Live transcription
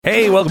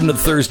Hey, welcome to the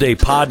Thursday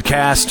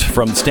podcast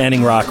from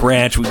Standing Rock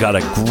Ranch. We've got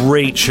a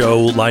great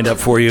show lined up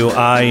for you.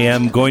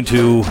 I'm going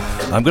to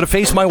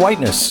face my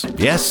whiteness.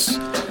 Yes,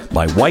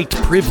 my white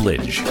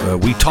privilege.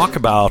 We talk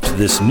about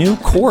this new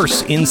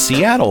course in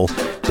Seattle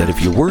that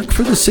if you work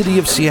for the city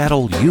of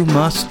Seattle, you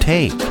must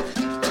take.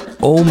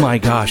 Oh my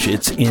gosh,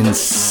 it's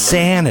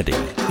insanity.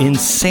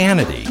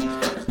 Insanity.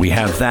 We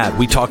have that.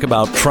 We talk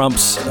about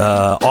Trump's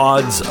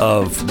odds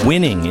of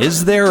winning.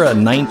 Is there a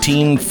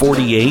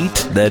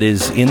 1948 that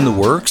is in the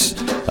works?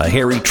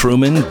 Harry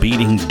Truman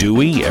beating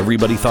Dewey.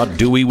 Everybody thought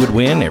Dewey would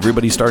win.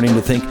 Everybody's starting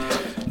to think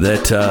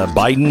that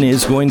Biden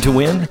is going to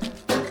win.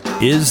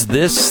 Is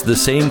this the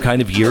same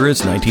kind of year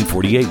as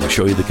 1948? We'll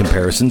show you the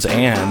comparisons,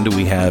 and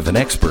we have an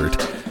expert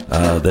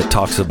that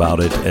talks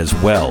about it as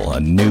well. A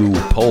new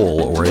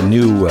poll or a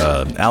new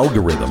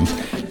algorithm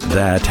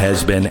that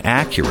has been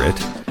accurate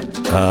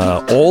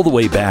all the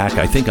way back,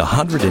 I think,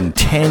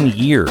 110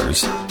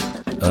 years,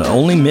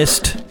 only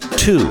missed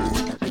two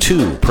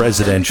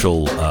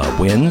presidential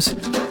wins.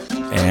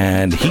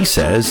 And he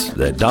says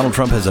that Donald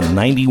Trump has a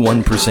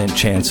 91%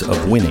 chance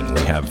of winning.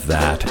 We have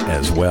that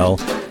as well.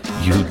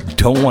 You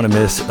don't want to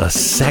miss a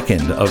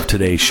second of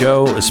today's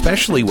show,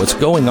 especially what's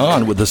going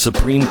on with the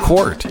Supreme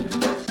Court.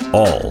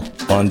 All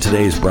on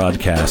today's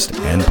broadcast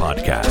and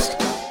podcast.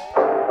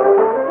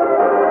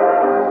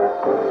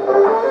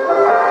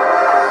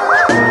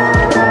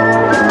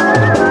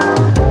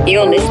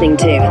 You're listening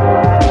to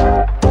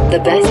the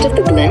best of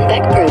the Glenn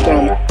Beck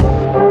program.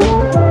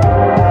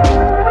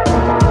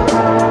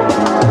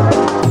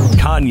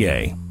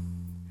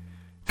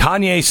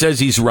 Kanye says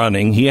he's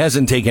running. He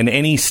hasn't taken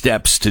any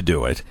steps to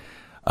do it.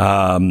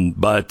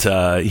 But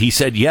he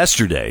said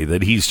yesterday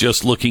that he's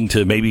just looking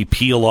to maybe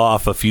peel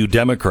off a few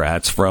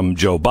Democrats from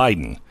Joe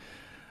Biden.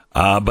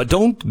 But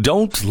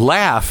don't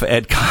laugh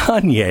at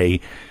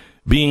Kanye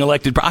being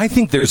elected. I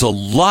think there's a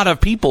lot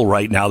of people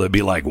right now that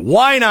be like,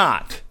 why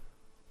not?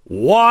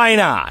 Why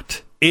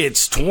not?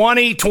 It's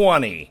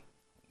 2020.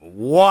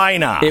 Why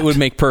not? It would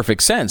make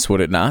perfect sense,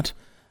 would it not?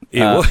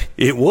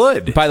 It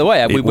would. By the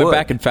way, we went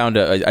back and found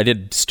I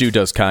did Stu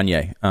Does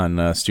Kanye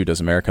on Stu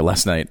Does America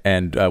last night,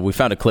 and we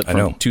found a clip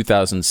from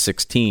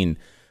 2016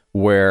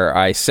 where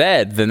I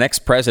said the next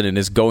president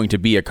is going to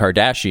be a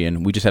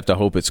Kardashian. We just have to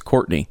hope it's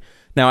Kourtney.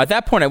 Now, at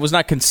that point, I was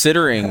not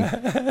considering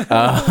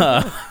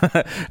Kanye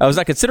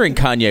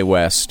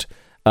West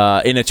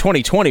in a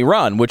 2020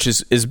 run, which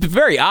is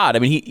very odd. I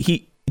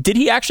mean, did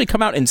he actually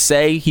come out and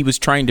say he was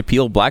trying to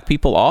peel black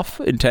people off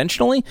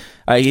intentionally?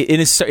 In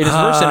his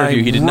first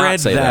interview, he did not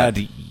say that.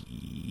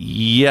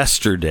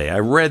 Yesterday, I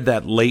read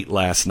that late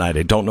last night.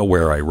 I don't know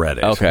where I read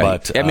it. Okay,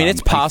 but I mean,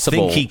 it's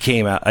possible.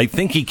 I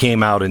think he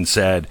came out and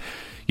said,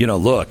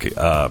 look,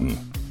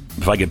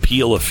 if I could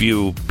peel a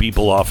few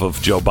people off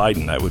of Joe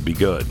Biden, that would be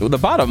good. Well, the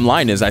bottom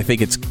line is, I think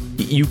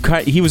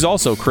he was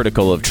also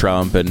critical of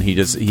Trump, and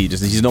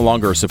he's no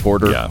longer a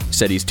supporter. Yeah. He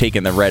said he's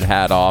taken the red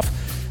hat off.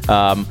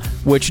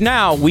 Which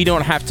now we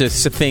don't have to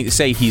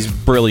say he's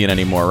brilliant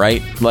anymore,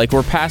 right? Like,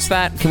 we're past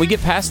that. Can we get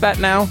past that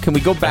now? Can we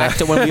go back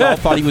to when we all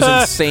thought he was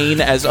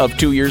insane as of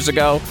 2 years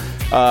ago?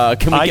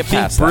 Can we get past that?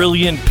 I think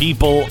brilliant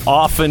people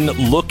often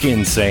look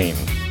insane.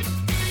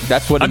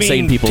 That's what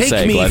insane people say.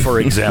 Take me, Glenn. for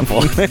example.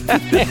 The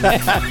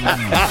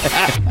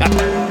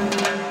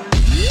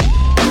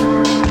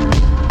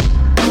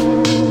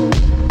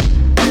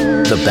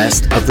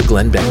best of the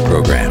Glenn Beck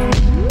program.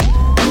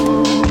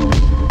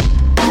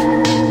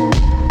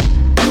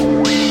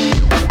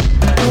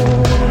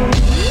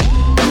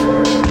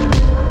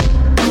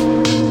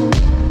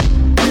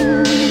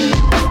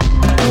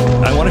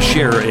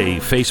 Share a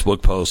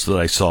Facebook post that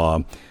I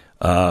saw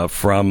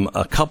from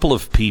a couple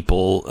of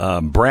people,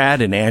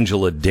 Brad and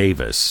Angela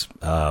Davis.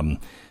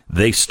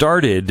 They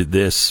started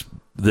this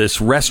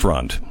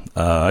restaurant.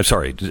 I'm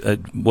sorry,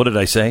 what did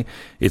I say?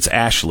 It's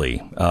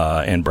Ashley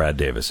and Brad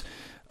Davis.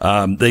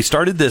 They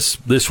started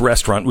this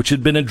restaurant, which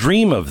had been a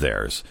dream of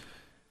theirs,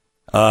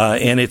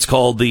 and it's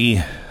called the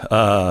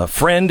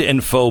Friend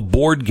and Foe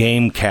Board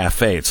Game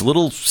Café. It's a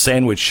little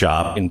sandwich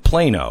shop in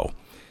Plano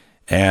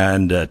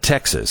and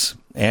Texas.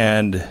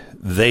 And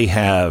they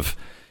have,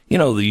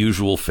 the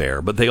usual fare,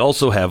 but they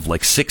also have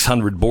like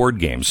 600 board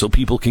games so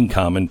people can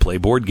come and play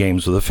board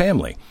games with a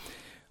family.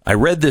 I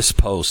read this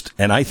post,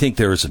 and I think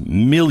there's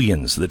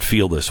millions that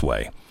feel this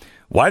way.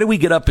 Why do we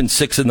get up at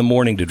 6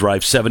 a.m. to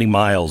drive 70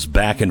 miles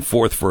back and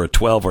forth for a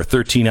 12 or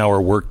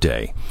 13-hour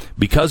workday?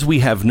 Because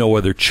we have no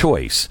other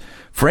choice.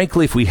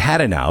 Frankly, if we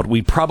had an out,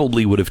 we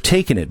probably would have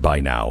taken it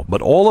by now.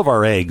 But all of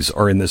our eggs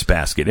are in this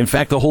basket. In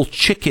fact, the whole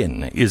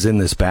chicken is in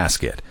this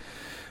basket.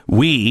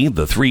 We,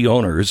 the three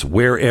owners,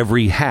 wear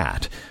every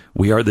hat.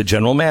 We are the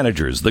general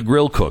managers, the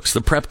grill cooks,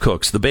 the prep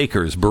cooks, the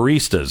bakers,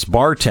 baristas,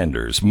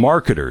 bartenders,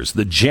 marketers,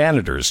 the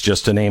janitors,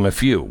 just to name a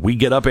few. We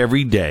get up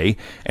every day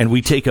and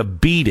we take a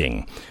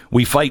beating.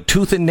 We fight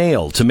tooth and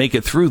nail to make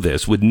it through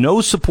this with no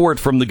support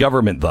from the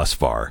government thus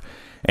far.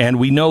 And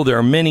we know there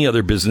are many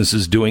other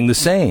businesses doing the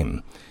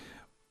same.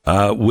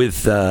 Our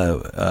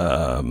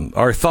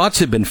thoughts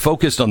have been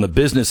focused on the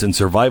business and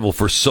survival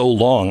for so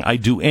long,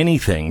 I'd do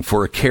anything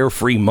for a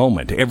carefree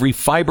moment. Every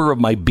fiber of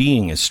my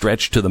being is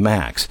stretched to the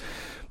max.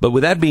 But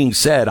with that being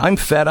said, I'm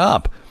fed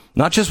up.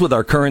 Not just with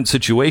our current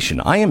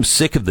situation. I am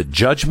sick of the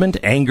judgment,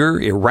 anger,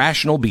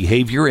 irrational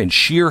behavior, and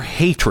sheer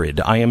hatred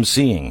I am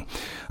seeing.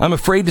 I'm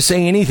afraid to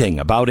say anything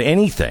about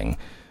anything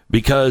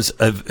because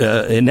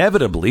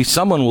inevitably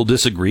someone will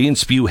disagree and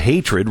spew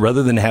hatred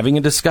rather than having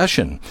a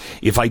discussion.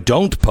 If I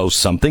don't post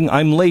something,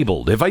 I'm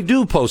labeled. If I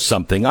do post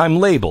something, I'm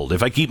labeled.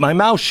 If I keep my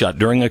mouth shut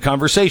during a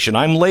conversation,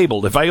 I'm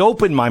labeled. If I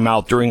open my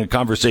mouth during a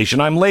conversation,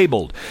 I'm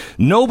labeled.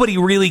 Nobody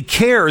really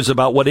cares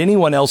about what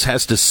anyone else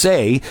has to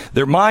say.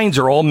 Their minds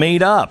are all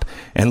made up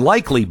and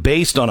likely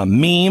based on a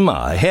meme,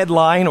 a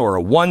headline, or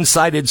a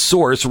one-sided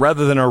source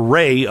rather than an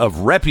array of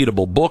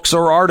reputable books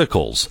or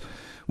articles.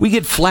 We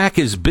get flack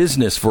as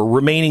business for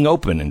remaining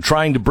open and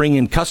trying to bring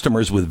in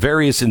customers with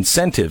various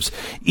incentives,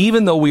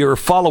 even though we are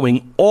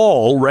following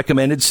all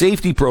recommended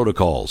safety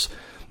protocols.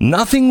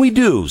 Nothing we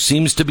do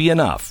seems to be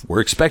enough. We're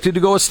expected to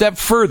go a step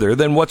further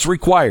than what's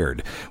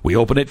required. We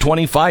open at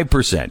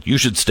 25%. You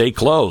should stay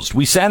closed.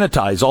 We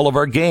sanitize all of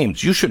our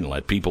games. You shouldn't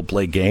let people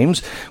play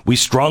games. We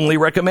strongly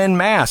recommend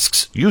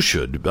masks. You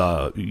should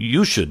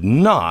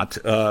not.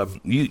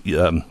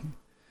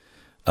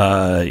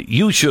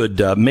 You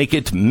should make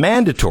it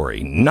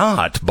mandatory,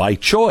 not by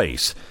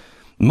choice.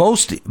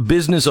 Most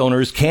business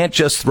owners can't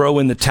just throw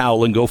in the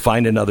towel and go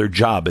find another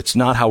job. It's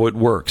not how it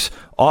works.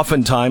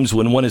 Oftentimes,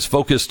 when one is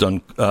focused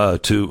on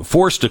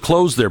forced to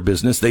close their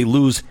business, they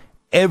lose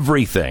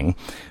everything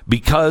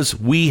because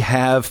we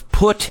have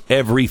put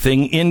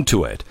everything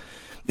into it.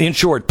 In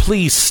short,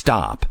 please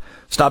stop.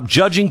 Stop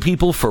judging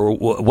people for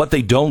what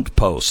they don't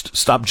post.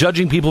 Stop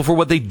judging people for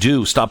what they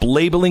do. Stop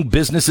labeling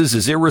businesses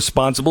as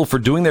irresponsible for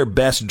doing their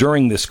best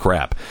during this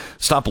crap.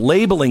 Stop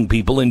labeling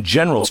people in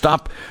general.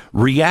 Stop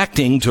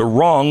reacting to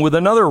wrong with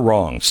another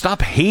wrong.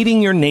 Stop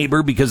hating your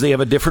neighbor because they have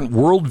a different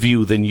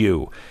worldview than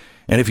you.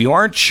 And if you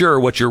aren't sure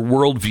what your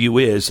worldview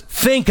is,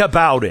 think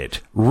about it.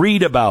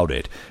 Read about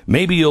it.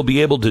 Maybe you'll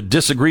be able to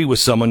disagree with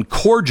someone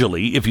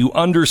cordially if you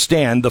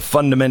understand the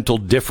fundamental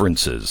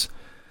differences.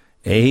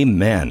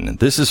 Amen.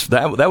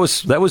 That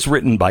was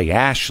written by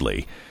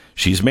Ashley.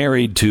 She's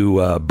married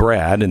to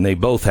Brad, and they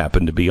both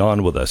happen to be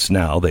on with us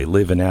now. They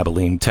live in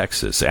Abilene,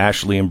 Texas.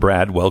 Ashley and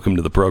Brad, welcome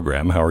to the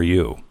program. How are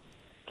you?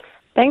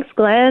 Thanks,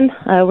 Glenn.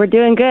 We're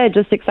doing good.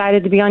 Just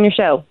excited to be on your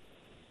show.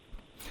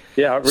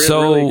 Yeah, I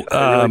really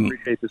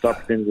appreciate this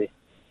opportunity.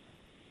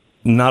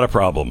 Not a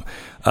problem.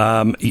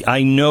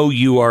 I know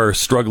you are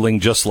struggling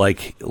just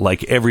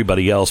like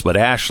everybody else, but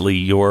Ashley,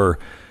 your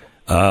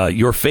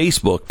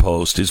Facebook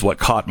post is what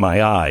caught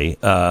my eye.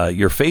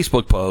 Your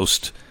Facebook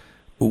post,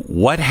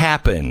 what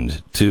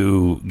happened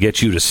to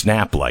get you to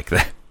snap like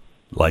that,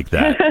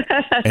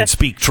 and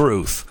speak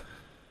truth?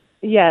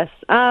 Yes.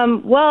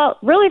 Well,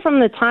 really from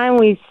the time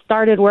we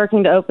started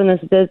working to open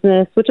this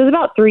business, which was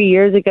about 3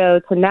 years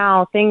ago, to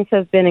now, things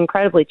have been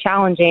incredibly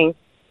challenging.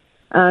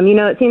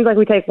 It seems like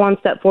we take one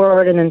step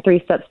forward and then 3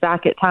 steps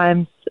back at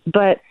times.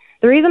 But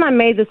the reason I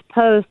made this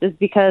post is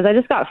because I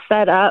just got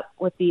fed up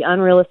with the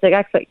unrealistic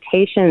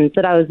expectations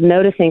that I was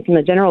noticing from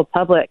the general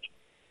public.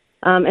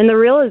 And the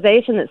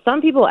realization that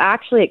some people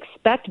actually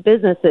expect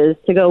businesses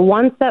to go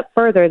one step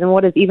further than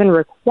what is even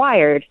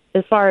required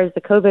as far as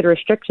the COVID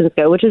restrictions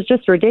go, which is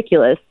just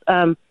ridiculous.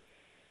 I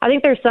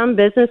think there's some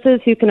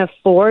businesses who can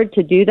afford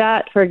to do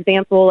that. For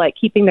example, like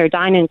keeping their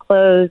dine-in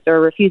closed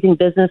or refusing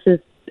business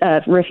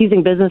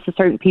to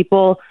certain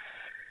people,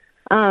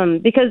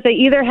 because they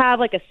either have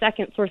like a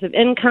second source of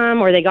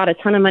income or they got a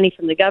ton of money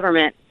from the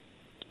government.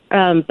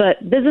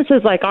 But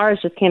businesses like ours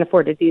just can't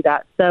afford to do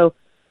that. So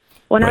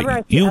whenever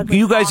right.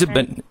 you guys have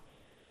been.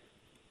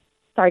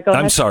 Sorry, go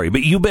ahead. I'm sorry,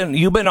 but you've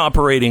been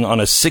operating on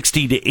a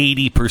 60 to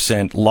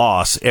 80%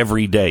 loss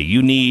every day.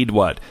 You need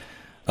what?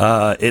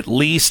 At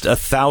least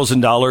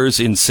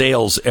 $1,000 in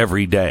sales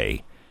every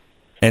day.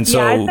 And so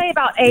I'd say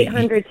about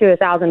 $800 to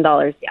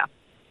 $1,000. Yeah.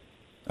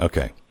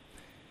 Okay.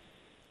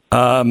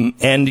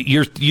 And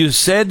you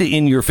said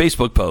in your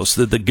Facebook post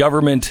that the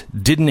government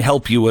didn't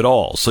help you at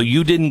all. So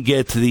you didn't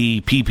get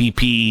the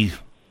PPP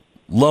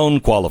loan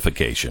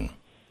qualification.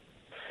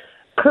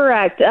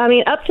 Correct. I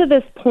mean, up to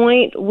this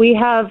point,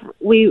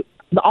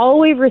 all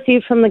we've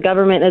received from the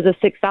government is a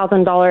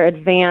 $6,000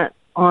 advance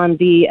on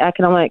the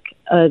economic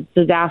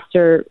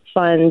disaster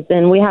funds,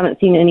 and we haven't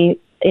seen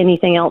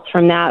anything else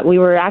from that. We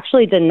were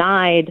actually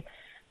denied.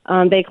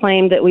 They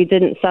claimed that we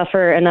didn't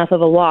suffer enough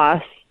of a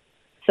loss.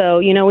 So,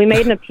 we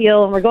made an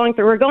appeal, and we're going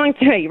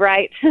through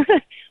right?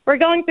 We're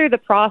going through the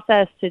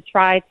process to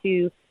try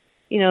to,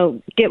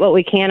 get what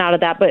we can out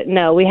of that. But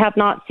no, we have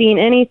not seen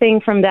anything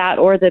from that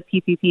or the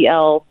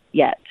PPPL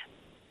yet.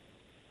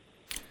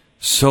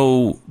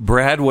 So,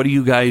 Brad, what are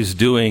you guys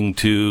doing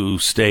to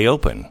stay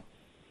open?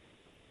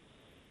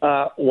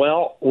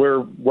 Well,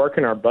 we're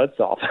working our butts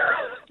off.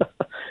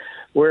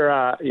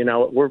 We're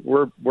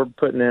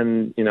putting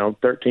in,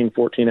 13,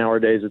 14-hour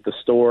days at the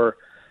store.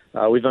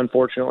 We've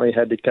unfortunately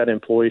had to cut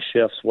employee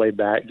shifts way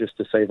back just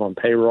to save on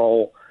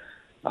payroll.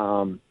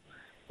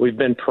 we've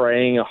been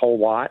praying a whole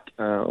lot.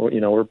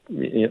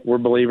 We're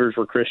believers,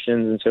 we're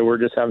Christians, and so we're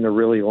just having to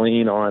really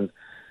lean on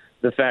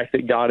the fact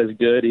that God is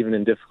good even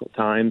in difficult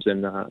times,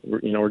 and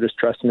we're just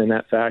trusting in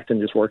that fact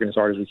and just working as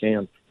hard as we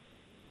can.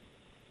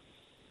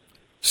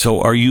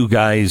 So are you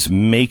guys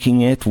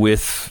making it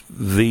with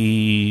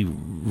the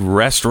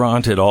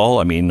restaurant at all?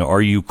 I mean,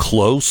 are you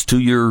close to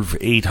your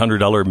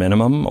 $800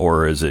 minimum,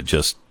 or is it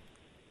just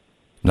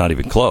not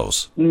even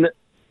close?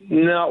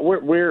 No,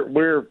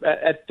 we're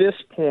at this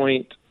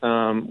point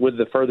with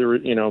the further,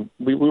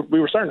 we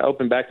were starting to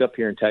open back up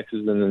here in Texas,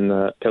 and then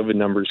the COVID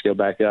numbers go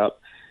back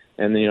up,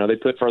 and they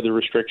put further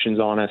restrictions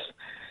on us.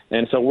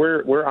 And so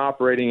we're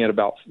operating at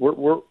about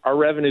our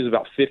revenue is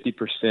about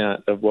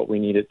 50% of what we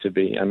need it to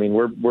be. I mean,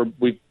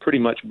 we've pretty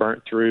much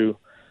burnt through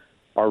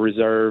our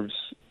reserves,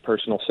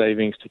 personal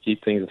savings to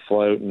keep things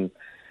afloat, and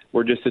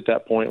we're just at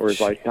that point where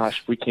it's like,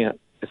 gosh, if we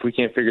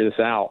can't figure this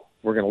out,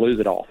 we're going to lose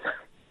it all.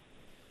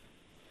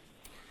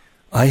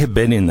 I have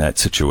been in that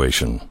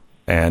situation,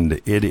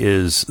 and it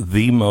is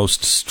the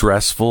most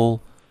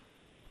stressful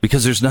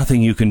because there's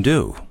nothing you can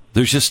do.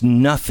 There's just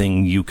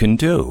nothing you can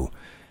do.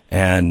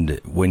 And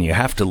when you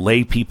have to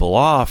lay people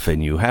off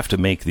and you have to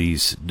make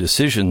these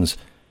decisions,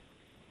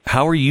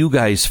 how are you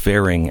guys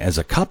faring as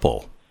a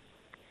couple?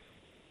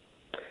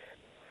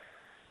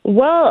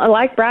 Well,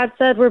 like Brad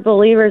said, we're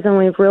believers, and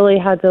we've really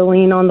had to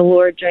lean on the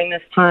Lord during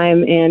this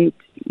time. And,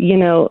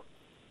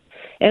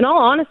 in all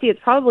honesty, it's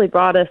probably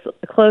brought us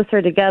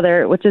closer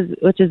together, which is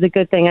a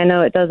good thing. I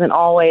know it doesn't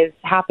always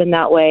happen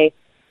that way,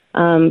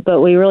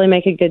 but we really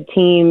make a good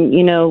team.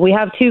 We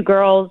have two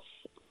girls.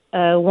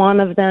 One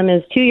of them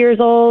is 2 years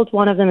old.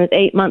 One of them is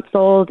 8 months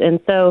old. And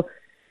so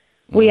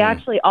we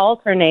actually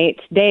alternate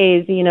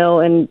days,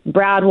 and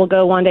Brad will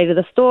go one day to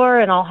the store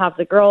and I'll have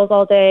the girls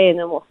all day, and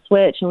then we'll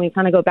switch and we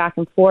kind of go back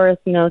and forth.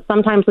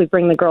 Sometimes we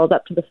bring the girls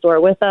up to the store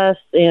with us.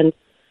 And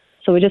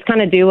so we just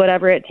kind of do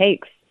whatever it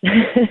takes.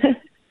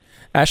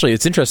 Ashley,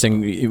 it's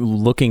interesting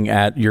looking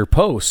at your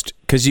post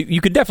because you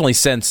could definitely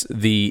sense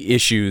the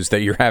issues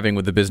that you're having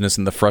with the business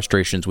and the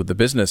frustrations with the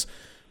business.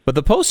 But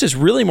the post is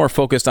really more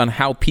focused on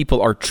how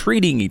people are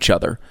treating each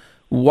other.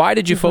 Why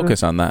did you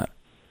focus on that?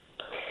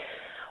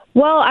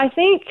 Well, I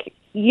think,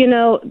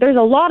 there's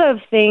a lot of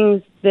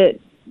things that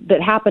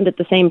happened at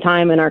the same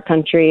time in our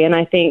country. And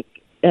I think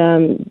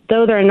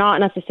though they're not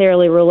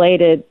necessarily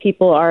related,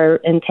 people are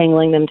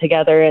entangling them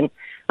together and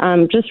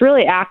just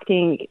really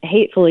acting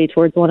hatefully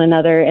towards one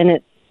another.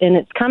 And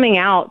it's coming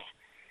out,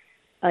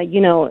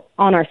 on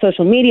our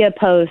social media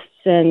posts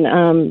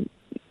and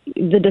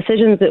the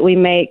decisions that we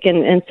make.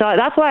 And so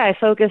that's why I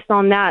focused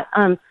on that,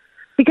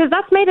 because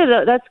that's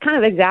kind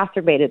of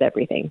exacerbated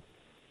everything.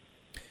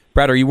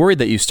 Brad, are you worried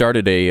that you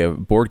started a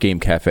board game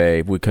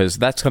cafe because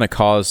that's going to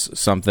cause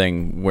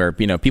something where,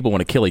 people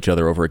want to kill each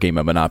other over a game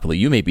of Monopoly?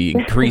 You may be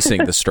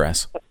increasing the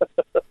stress.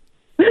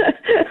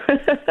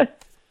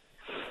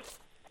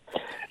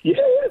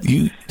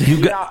 There's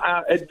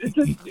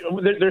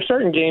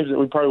certain games that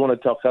we probably want to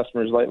tell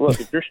customers, like, look,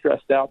 if you're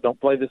stressed out, don't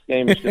play this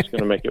game. It's just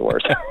going to make it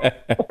worse.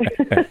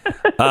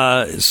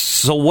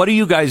 So what are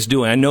you guys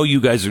doing? I know you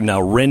guys are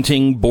now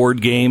renting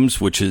board games,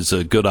 which is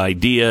a good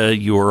idea.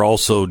 You are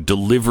also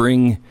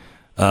delivering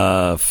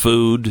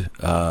food.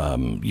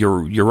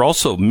 You're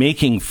also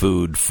making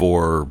food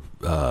for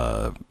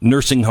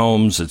nursing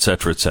homes, et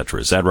cetera, et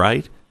cetera. Is that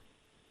right?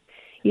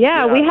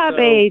 Yeah, we have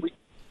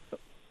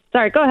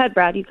Sorry, go ahead,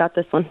 Brad. You got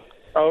this one.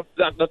 Oh,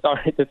 that's all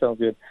right. That sounds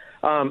good.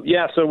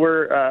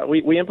 So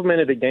we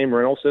implemented a game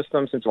rental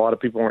system since a lot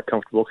of people weren't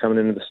comfortable coming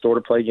into the store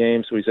to play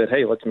games. So we said,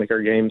 hey, let's make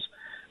our games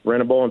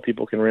rentable and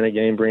people can rent a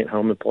game, bring it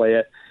home and play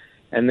it.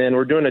 And then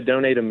we're doing a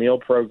donate a meal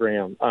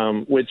program,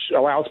 which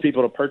allows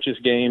people to purchase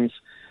games.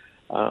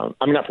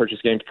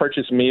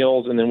 Purchase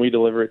meals, and then we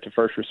deliver it to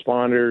first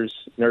responders,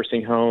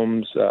 nursing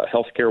homes,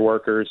 healthcare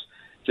workers.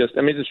 It's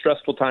a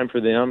stressful time for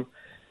them.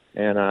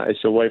 And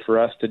it's a way for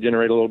us to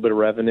generate a little bit of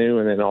revenue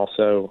and then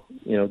also,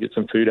 get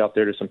some food out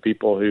there to some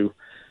people who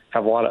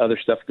have a lot of other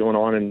stuff going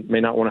on and may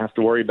not want to have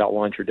to worry about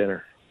lunch or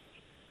dinner.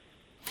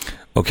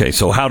 Okay,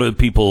 so how do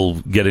people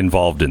get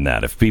involved in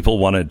that? If people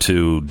wanted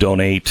to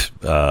donate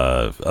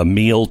a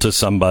meal to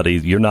somebody,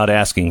 you're not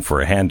asking for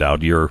a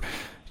handout. You're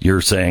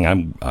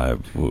saying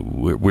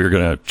we're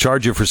going to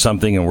charge you for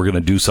something and we're going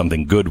to do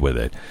something good with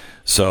it.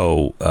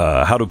 So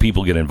how do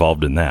people get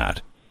involved in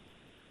that?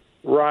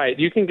 Right.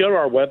 You can go to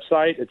our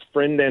website. It's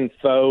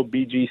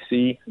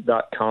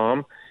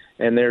friendandfoebgc.com,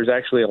 and there's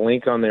actually a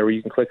link on there where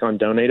you can click on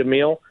Donate a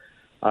Meal.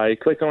 You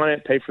click on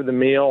it, pay for the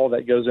meal.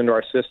 That goes into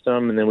our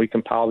system, and then we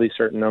compile these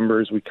certain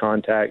numbers. We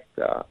contact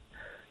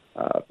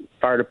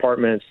fire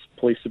departments,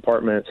 police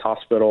departments,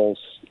 hospitals,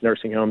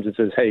 nursing homes. It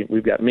says, hey,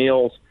 we've got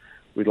meals.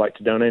 We'd like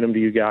to donate them to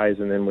you guys,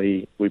 and then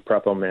we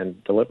prep them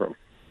and deliver them.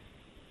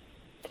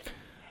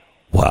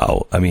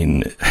 Wow. I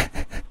mean,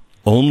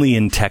 only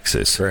in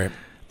Texas. Right.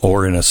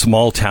 Or in a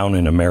small town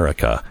in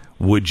America,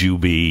 would you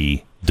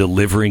be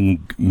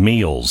delivering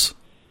meals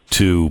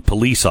to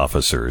police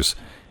officers,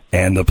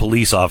 and the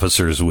police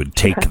officers would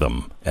take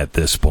them at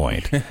this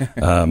point?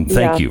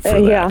 Thank you for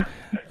that.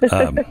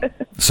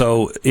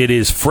 So it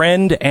is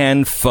friend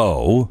and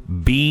foe,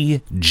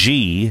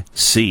 bgc.com.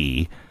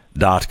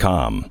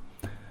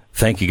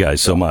 Thank you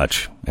guys so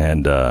much.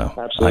 And I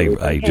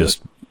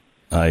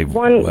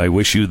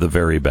wish you the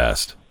very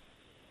best.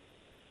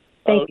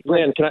 Thank you.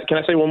 Lynn, can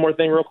I say one more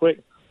thing real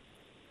quick?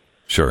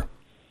 Sure.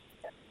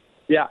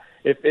 Yeah.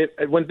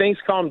 If when things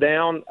calm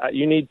down,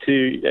 you need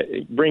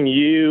to bring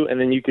you,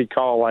 and then you could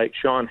call like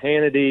Sean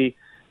Hannity,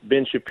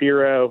 Ben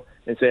Shapiro,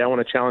 and say, I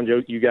want to challenge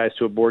you guys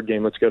to a board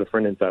game. Let's go to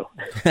Friend Info.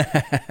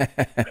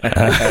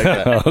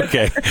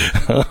 Okay.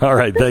 All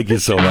right. Thank you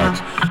so much.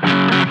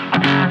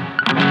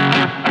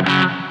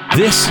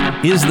 This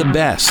is the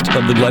best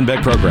of the Glenn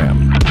Beck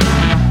program.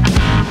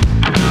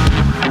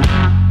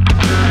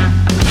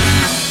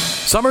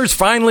 Summer's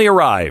finally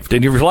arrived,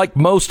 and if you're like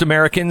most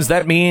Americans,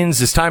 that means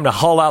it's time to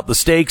haul out the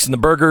steaks and the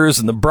burgers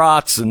and the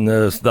brats and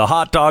the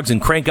hot dogs and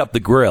crank up the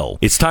grill.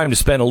 It's time to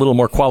spend a little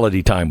more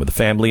quality time with the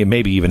family and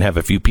maybe even have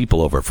a few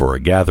people over for a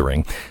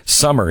gathering.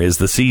 Summer is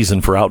the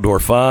season for outdoor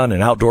fun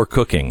and outdoor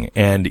cooking,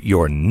 and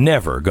you're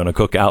never going to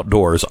cook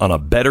outdoors on a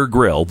better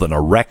grill than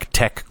a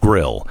RecTech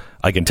grill.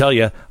 I can tell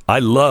you, I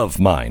love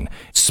mine.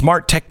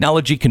 Smart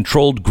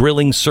technology-controlled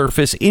grilling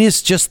surface. It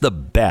is just the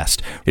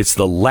best. It's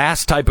the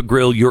last type of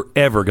grill you're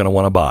ever going to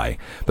want to buy.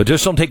 But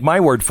just don't take my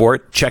word for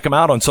it. Check them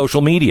out on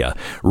social media.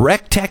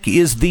 RecTech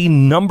is the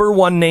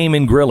 #1 name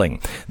in grilling.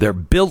 They're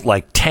built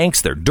like tanks.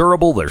 They're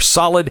durable. They're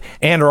solid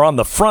and are on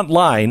the front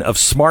line of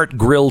smart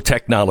grill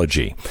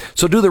technology.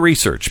 So do the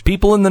research.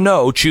 People in the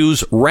know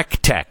choose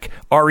RecTech.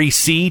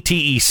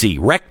 RecTech.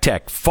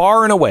 RecTech,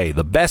 far and away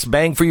the best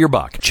bang for your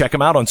buck. Check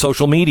them out on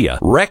social media.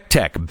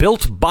 RecTech,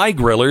 built by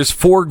grillers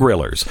for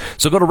grillers.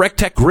 So go to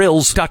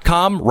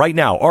RecTechGrills.com right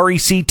now.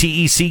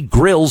 RecTech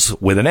Grills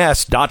with an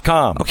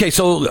S.com. Okay,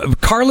 so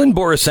Karlyn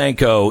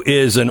Borysenko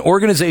is an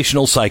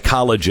organizational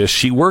psychologist.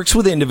 She works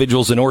with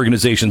individuals and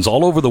organizations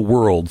all over the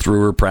world through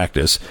her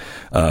practice,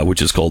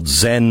 which is called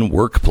Zen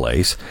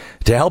Workplace,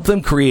 to help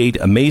them create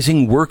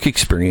amazing work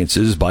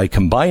experiences by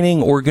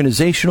combining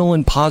organizational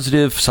and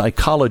positive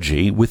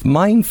psychology with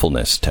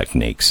mindfulness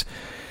techniques.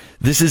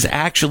 This is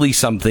actually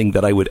something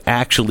that I would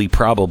actually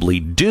probably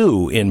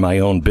do in my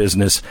own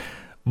business,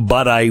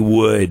 but I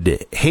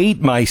would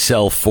hate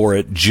myself for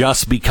it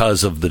just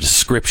because of the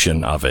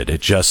description of it. It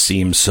just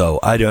seems so,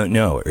 I don't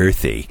know,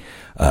 earthy.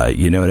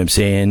 You know what I'm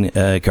saying,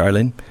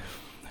 Karlyn?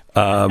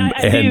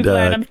 I do,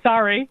 Glenn. I'm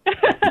sorry.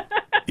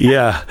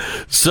 Yeah.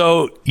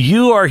 So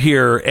you are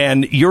here,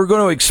 and you're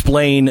going to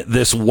explain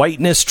this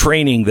whiteness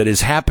training that is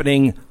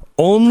happening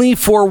only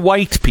for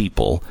white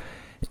people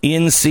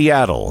in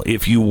Seattle.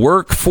 If you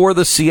work for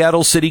the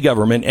Seattle city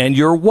government and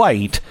you're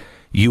white,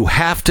 you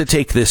have to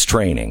take this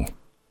training.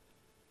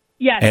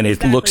 Yes, and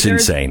it looks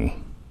insane.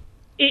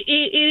 It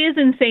is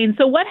insane.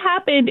 So what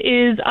happened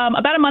is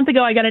about a month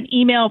ago, I got an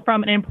email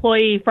from an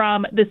employee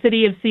from the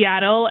city of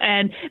Seattle,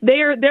 and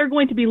they're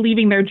going to be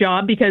leaving their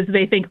job because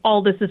they think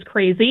all this is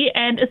crazy.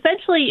 And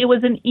essentially, it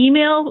was an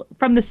email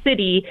from the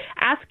city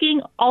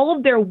asking all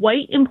of their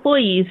white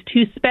employees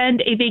to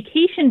spend a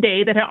vacation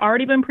day that had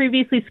already been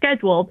previously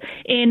scheduled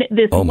in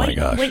this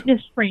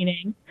whiteness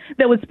training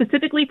that was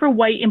specifically for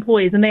white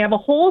employees. And they have a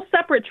whole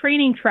separate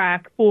training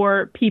track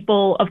for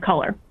people of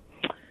color.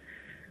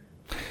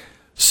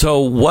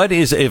 So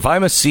if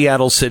I'm a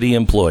Seattle city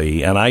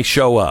employee and I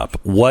show up,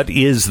 what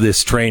is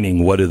this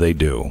training? What do they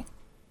do?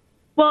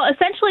 Well,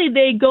 essentially,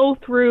 they go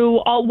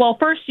through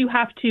first you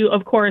have to,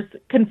 of course,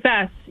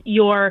 confess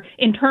your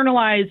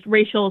internalized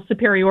racial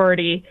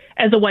superiority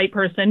as a white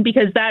person,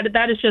 because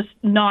that is just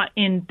not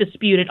in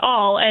dispute at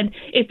all. And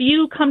if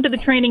you come to the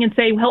training and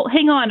say, well,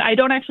 hang on, I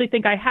don't actually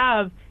think I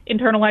have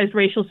internalized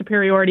racial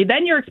superiority,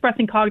 then you're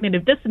expressing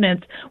cognitive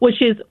dissonance,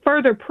 which is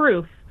further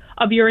proof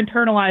of your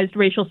internalized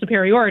racial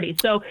superiority.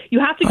 So you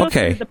have to go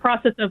through the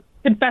process of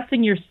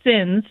confessing your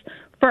sins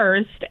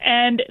first,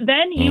 and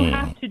then you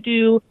have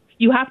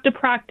to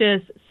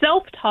practice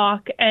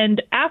self-talk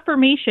and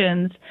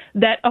affirmations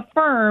that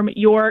affirm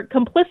your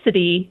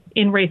complicity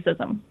in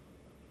racism.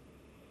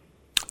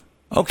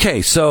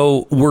 Okay,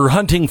 so we're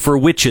hunting for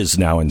witches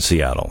now in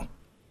Seattle.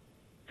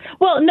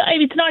 Well, no,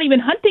 it's not even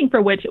hunting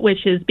for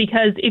witches,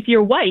 because if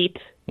you're white,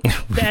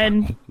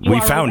 then we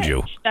found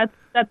you. That's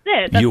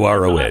it. You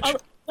are a witch.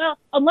 Well,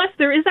 unless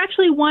there is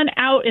actually one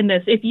out in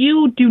this. If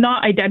you do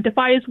not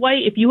identify as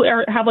white, if you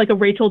have like a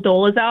Rachel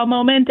Dolezal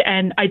moment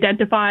and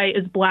identify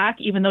as black,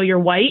 even though you're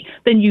white,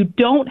 then you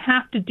don't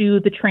have to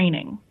do the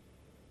training.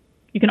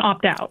 You can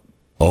opt out.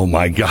 Oh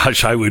my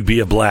gosh, I would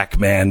be a black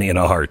man in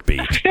a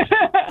heartbeat.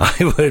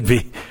 I would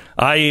be.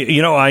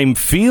 I'm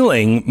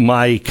feeling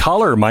my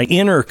color, my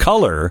inner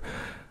color,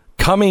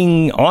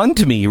 coming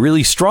onto me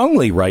really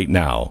strongly right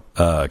now,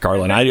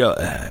 Karlyn.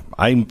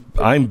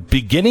 I'm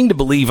beginning to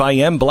believe I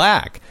am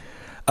black.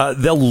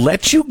 They'll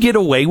let you get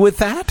away with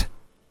that?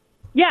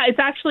 Yeah, it's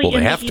actually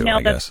in the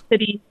email that the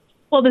city.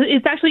 Well,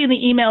 it's actually in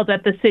the email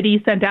that the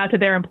city sent out to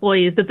their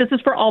employees that this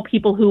is for all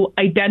people who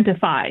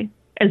identify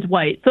as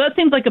white. So that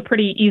seems like a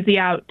pretty easy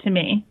out to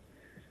me.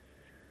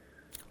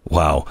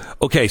 Wow.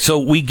 Okay, so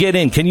we get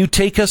in. Can you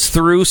take us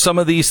through some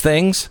of these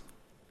things?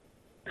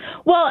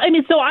 Well, I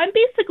mean, so I'm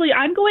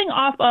going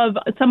off of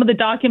some of the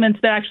documents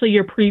that actually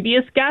your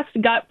previous guest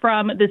got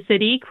from the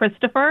city,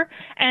 Christopher.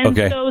 And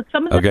so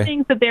some of the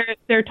things that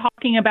they're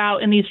talking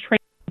about in these trainings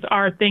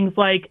are things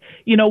like,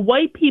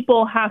 white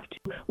people have to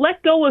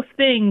let go of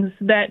things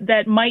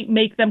that might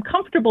make them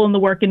comfortable in the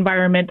work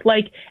environment,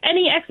 like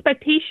any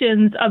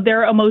expectations of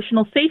their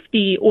emotional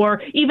safety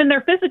or even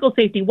their physical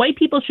safety. White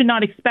people should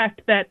not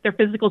expect that their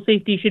physical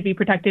safety should be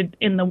protected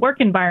in the work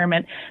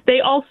environment.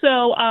 They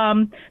also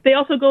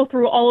go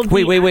through all of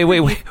wait.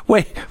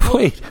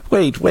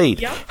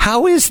 Yep.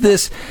 How is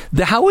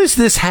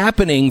this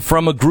happening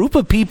from a group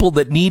of people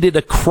that needed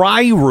a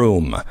cry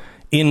room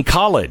in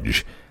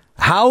college?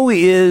 How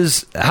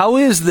is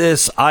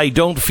this I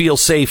don't feel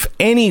safe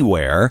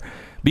anywhere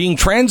being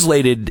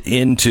translated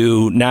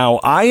into now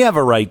I have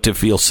a right to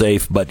feel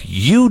safe, but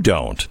you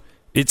don't?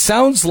 It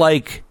sounds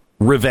like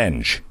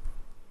revenge.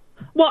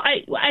 Well,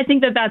 I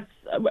think that's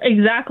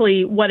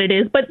exactly what it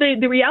is. But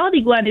the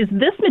reality, Glenn, is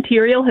this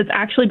material has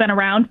actually been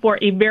around for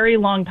a very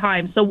long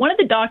time. So one of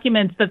the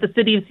documents that the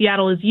city of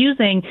Seattle is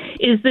using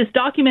is this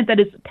document that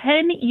is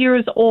 10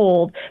 years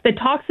old that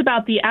talks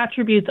about the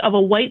attributes of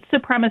a white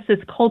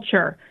supremacist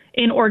culture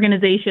in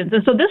organizations.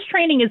 And so this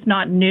training is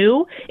not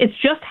new. It's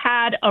just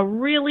had a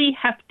really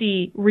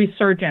hefty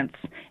resurgence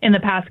in the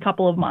past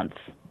couple of months.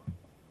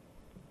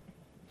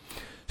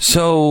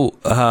 So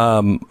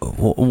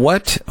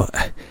what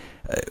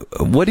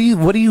do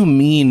you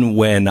mean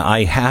when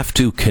I have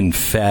to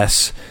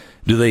confess?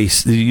 Do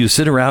you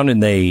sit around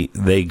and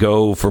they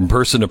go from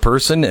person to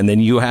person and then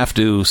you have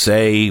to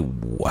say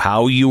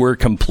how you were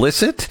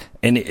complicit?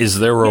 And is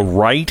there a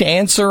right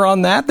answer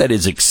on that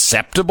is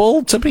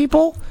acceptable to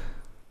people?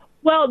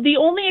 Well, the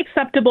only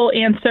acceptable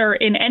answer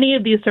in any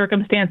of these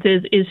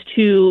circumstances is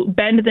to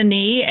bend the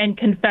knee and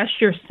confess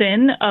your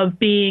sin of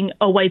being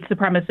a white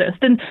supremacist.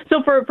 And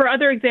so for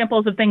other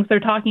examples of things they're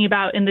talking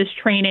about in this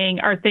training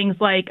are things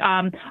like,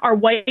 are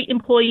white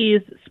employees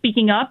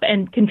speaking up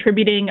and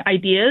contributing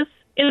ideas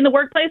in the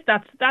workplace?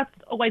 That's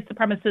a white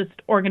supremacist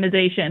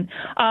organization.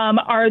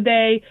 Are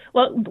they,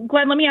 well,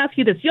 Glenn, let me ask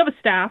you this. You have a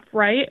staff,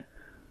 right?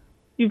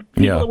 You have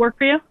people that work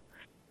for you?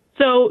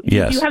 So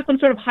yes. Do you have some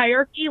sort of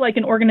hierarchy, like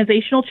an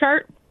organizational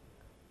chart?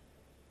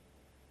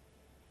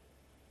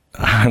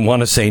 I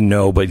want to say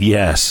no, but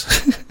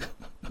yes.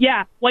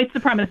 Yeah, white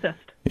supremacist.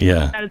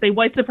 Yeah. That is a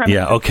white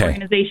supremacist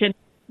organization.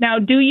 Now,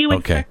 do you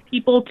expect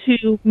people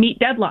to meet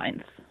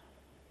deadlines?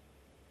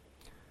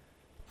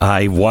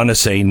 I want to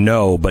say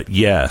no, but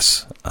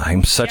yes.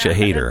 I'm such a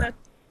hater. That's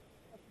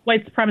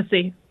white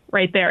supremacy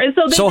right there. And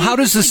so how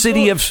does the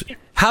city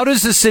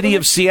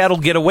of Seattle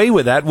get away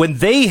with that when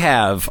they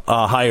have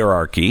a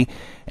hierarchy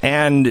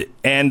and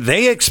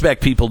they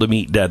expect people to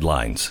meet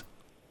deadlines?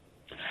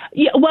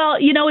 Yeah, well,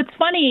 it's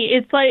funny.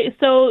 It's like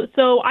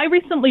so I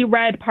recently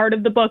read part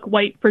of the book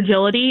White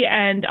Fragility,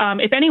 and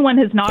if anyone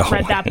has not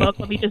read that book,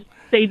 let me just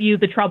save you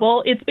the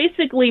trouble. It's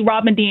basically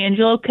Robin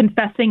DiAngelo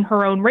confessing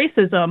her own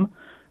racism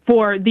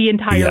for the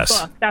entire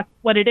book. That's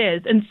what it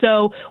is. And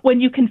so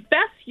when you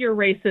confess your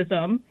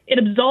racism, it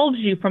absolves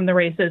you from the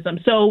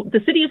racism. So the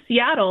city of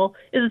Seattle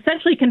is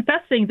essentially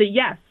confessing that,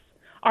 yes,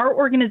 our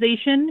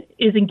organization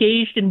is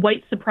engaged in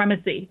white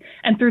supremacy.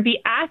 And through the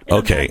act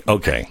of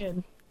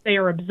that they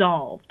are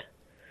absolved.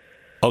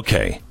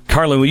 Okay.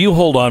 Karlyn, will you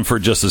hold on for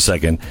just a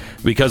second?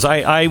 Because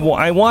I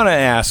want to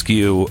ask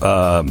you,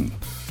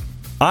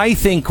 I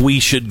think we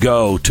should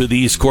go to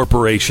these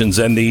corporations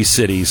and these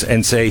cities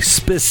and say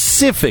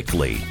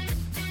specifically,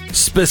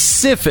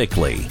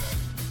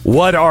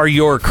 what are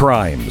your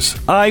crimes?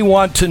 I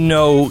want to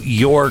know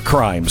your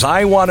crimes.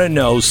 I want to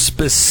know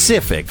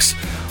specifics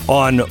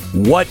on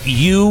what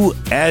you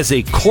as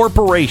a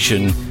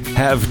corporation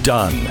have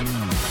done.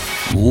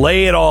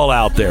 Lay it all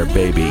out there,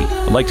 baby.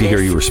 I'd like to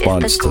hear your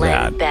response to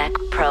that. Beck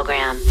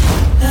Program.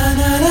 Na,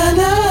 na, na,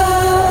 na.